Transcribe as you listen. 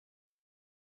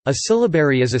A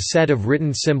syllabary is a set of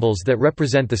written symbols that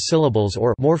represent the syllables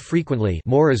or more frequently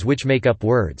moras which make up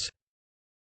words.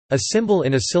 A symbol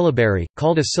in a syllabary,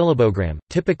 called a syllabogram,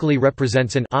 typically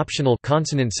represents an optional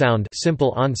consonant sound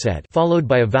simple onset followed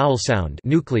by a vowel sound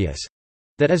nucleus,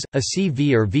 that is, a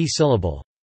CV or V syllable.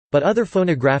 But other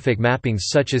phonographic mappings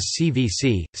such as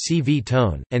CVC, CV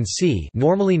tone, and C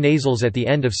normally nasals at the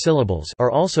end of syllables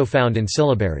are also found in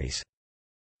syllabaries.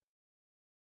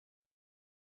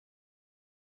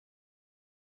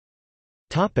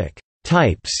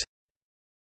 Types.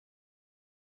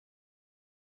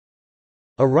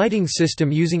 A writing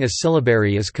system using a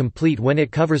syllabary is complete when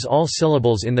it covers all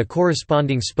syllables in the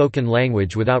corresponding spoken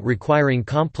language without requiring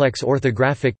complex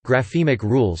orthographic, graphemic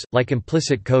rules, like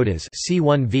implicit codas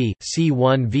C1V,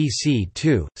 C1V,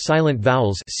 C2, silent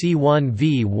vowels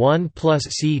C1V1 plus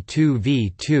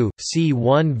C2V2,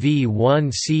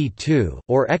 C1V1, C2,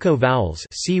 or echo vowels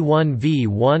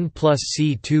C1V1 plus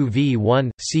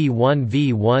C2V1,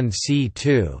 C1V1,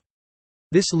 C2.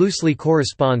 This loosely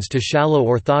corresponds to shallow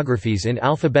orthographies in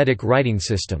alphabetic writing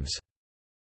systems.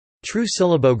 True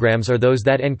syllabograms are those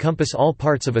that encompass all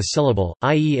parts of a syllable,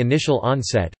 i.e. initial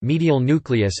onset, medial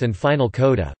nucleus and final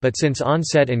coda, but since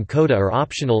onset and coda are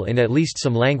optional in at least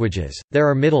some languages, there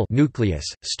are middle nucleus,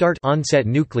 start onset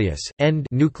nucleus, end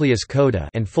nucleus coda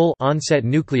and full onset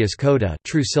nucleus coda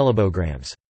true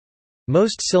syllabograms.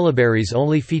 Most syllabaries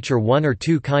only feature one or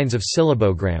two kinds of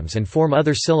syllabograms and form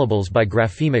other syllables by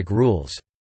graphemic rules.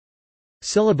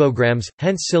 Syllabograms,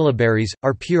 hence syllabaries,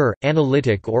 are pure,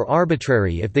 analytic or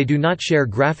arbitrary if they do not share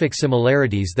graphic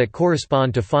similarities that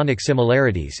correspond to phonic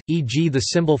similarities, e.g. the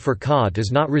symbol for ka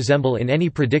does not resemble in any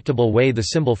predictable way the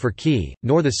symbol for ki,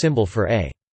 nor the symbol for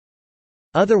a.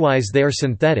 Otherwise they are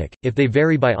synthetic, if they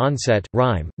vary by onset,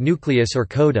 rhyme, nucleus or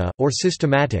coda, or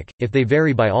systematic, if they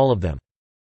vary by all of them.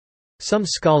 Some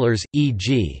scholars,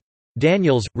 e.g.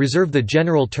 Daniels, reserve the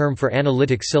general term for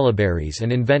analytic syllabaries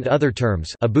and invent other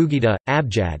terms abugida,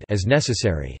 abjad as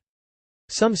necessary.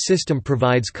 Some system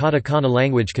provides katakana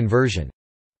language conversion.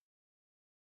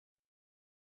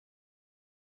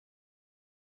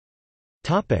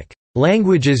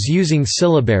 Languages using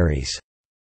syllabaries.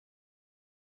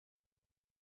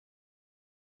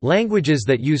 Languages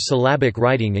that use syllabic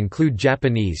writing include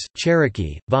Japanese,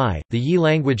 Cherokee, Vai, the Yi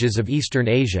languages of Eastern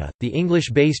Asia, the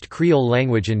English-based Creole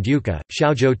language Nduka,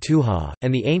 Xiaozhou Tuha,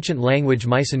 and the ancient language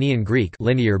Mycenaean Greek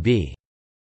Linear B.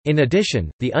 In addition,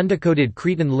 the undecoded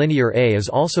Cretan Linear A is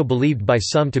also believed by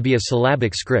some to be a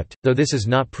syllabic script, though this is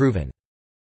not proven.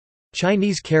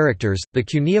 Chinese characters, the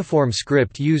cuneiform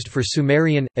script used for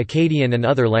Sumerian, Akkadian and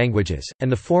other languages, and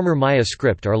the former Maya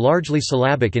script are largely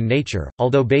syllabic in nature,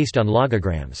 although based on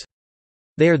logograms.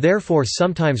 They are therefore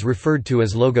sometimes referred to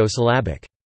as logosyllabic.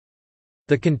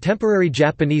 The contemporary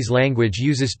Japanese language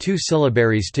uses two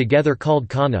syllabaries together called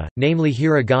kana, namely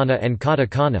hiragana and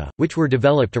katakana, which were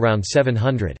developed around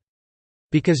 700.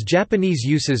 Because Japanese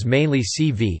uses mainly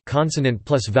CV consonant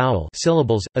plus vowel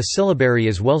syllables, a syllabary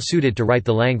is well suited to write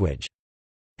the language.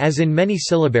 As in many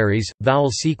syllabaries, vowel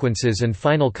sequences and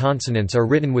final consonants are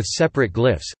written with separate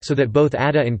glyphs, so that both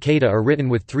ada and kada are written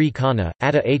with three kana,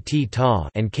 ada at ta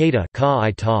and kada ka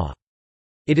I ta.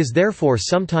 It is therefore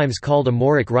sometimes called a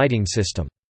moric writing system.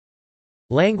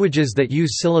 Languages that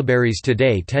use syllabaries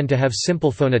today tend to have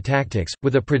simple phonotactics,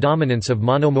 with a predominance of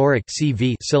monomoric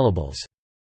CV syllables.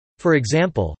 For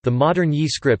example, the modern Yi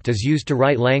script is used to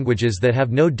write languages that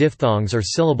have no diphthongs or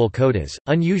syllable codas.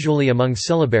 Unusually among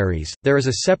syllabaries, there is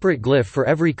a separate glyph for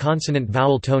every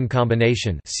consonant-vowel tone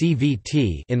combination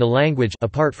 (CVT) in the language,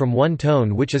 apart from one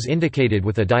tone which is indicated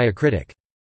with a diacritic.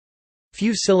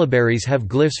 Few syllabaries have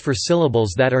glyphs for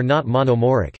syllables that are not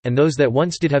monomoric, and those that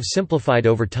once did have simplified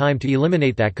over time to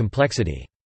eliminate that complexity.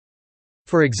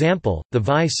 For example, the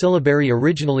Vai syllabary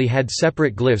originally had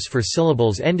separate glyphs for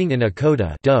syllables ending in a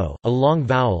coda do, a long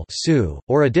vowel su,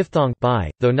 or a diphthong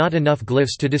bi, though not enough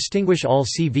glyphs to distinguish all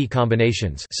CV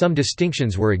combinations. Some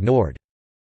distinctions were ignored.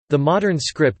 The modern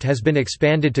script has been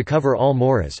expanded to cover all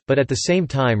moras, but at the same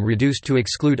time reduced to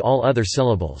exclude all other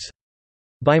syllables.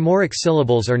 Bimoric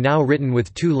syllables are now written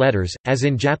with two letters, as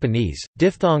in Japanese,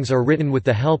 diphthongs are written with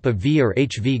the help of V or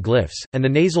HV glyphs, and the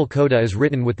nasal coda is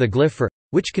written with the glyph for,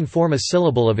 which can form a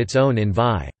syllable of its own in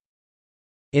Vai.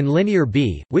 In Linear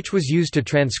B, which was used to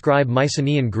transcribe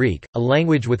Mycenaean Greek, a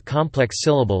language with complex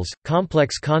syllables,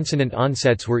 complex consonant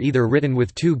onsets were either written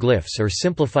with two glyphs or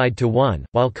simplified to one,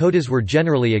 while codas were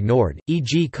generally ignored,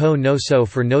 e.g. ko no so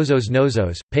for nozos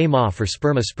nozos, pe ma for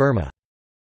sperma sperma.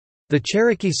 The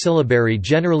Cherokee syllabary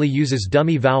generally uses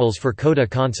dummy vowels for coda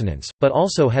consonants, but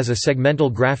also has a segmental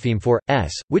grapheme for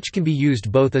s, which can be used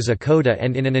both as a coda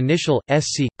and in an initial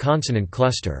sc consonant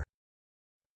cluster.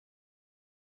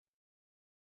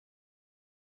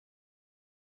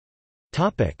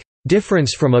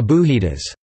 Difference from abugidas.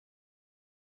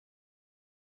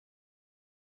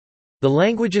 The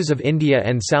languages of India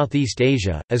and Southeast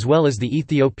Asia, as well as the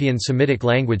Ethiopian Semitic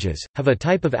languages, have a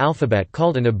type of alphabet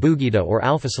called an abugida or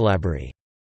alphasyllabary.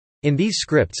 In these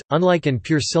scripts, unlike in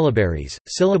pure syllabaries,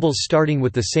 syllables starting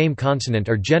with the same consonant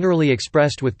are generally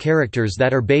expressed with characters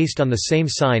that are based on the same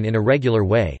sign in a regular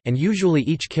way, and usually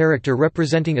each character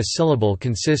representing a syllable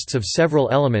consists of several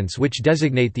elements which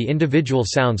designate the individual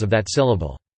sounds of that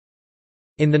syllable.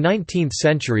 In the 19th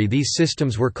century these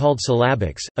systems were called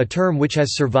syllabics, a term which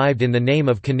has survived in the name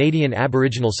of Canadian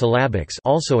Aboriginal syllabics,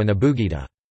 also an abugida.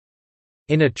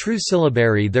 In a true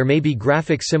syllabary there may be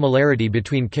graphic similarity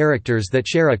between characters that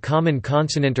share a common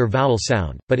consonant or vowel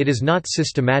sound, but it is not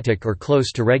systematic or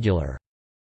close to regular.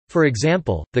 For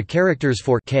example, the characters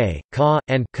for k, ka,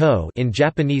 and ko in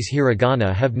Japanese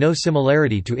hiragana have no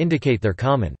similarity to indicate their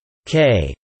common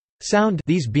k sound,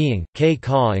 these being k,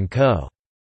 ka and ko.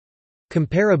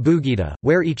 Compare abugida,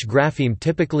 where each grapheme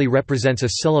typically represents a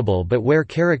syllable but where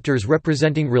characters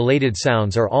representing related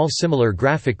sounds are all similar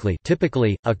graphically.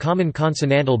 Typically, a common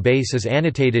consonantal base is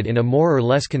annotated in a more or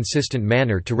less consistent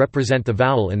manner to represent the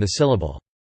vowel in the syllable.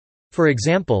 For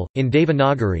example, in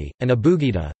Devanagari, an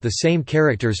abugida, the same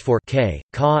characters for k,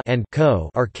 ka and ko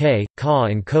are k, ka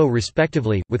and ko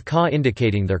respectively, with ka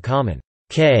indicating their common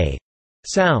k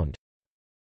sound.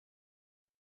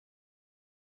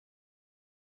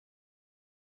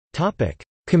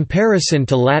 Comparison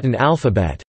to Latin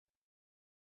alphabet.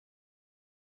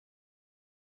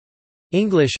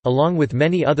 English, along with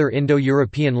many other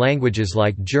Indo-European languages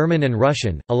like German and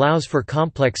Russian, allows for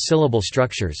complex syllable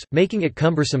structures, making it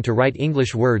cumbersome to write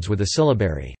English words with a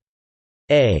syllabary.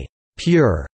 A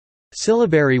pure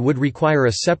syllabary would require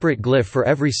a separate glyph for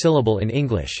every syllable in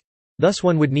English. Thus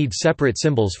one would need separate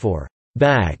symbols for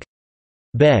bag,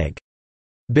 beg,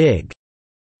 big,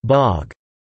 bog,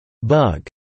 bug,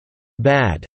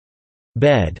 bad,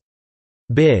 bed,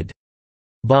 bid,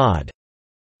 bod,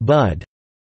 bud,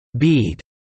 bead,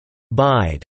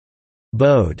 bide,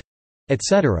 bode,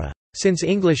 etc. Since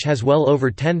English has well over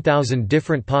 10,000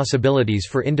 different possibilities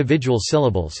for individual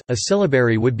syllables, a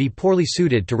syllabary would be poorly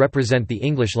suited to represent the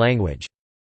English language.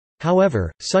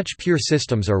 However, such pure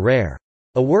systems are rare.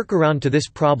 A workaround to this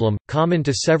problem, common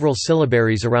to several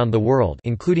syllabaries around the world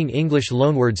including English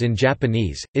loanwords in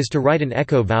Japanese, is to write an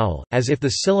echo vowel, as if the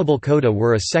syllable coda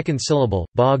were a second syllable,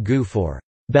 ba-gu for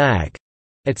bag,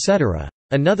 etc.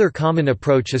 Another common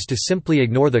approach is to simply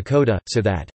ignore the coda, so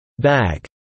that bag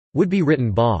would be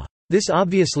written ba. This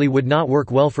obviously would not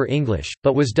work well for English,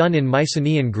 but was done in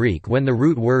Mycenaean Greek when the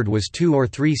root word was 2 or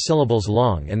 3 syllables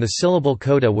long and the syllable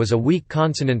coda was a weak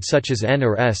consonant such as n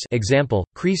or s. Example,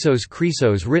 chrysos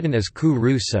chrysos written as ku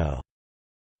ru so.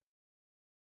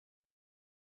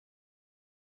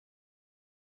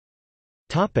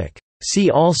 See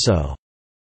also: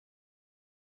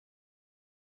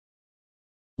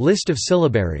 List of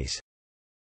syllabaries.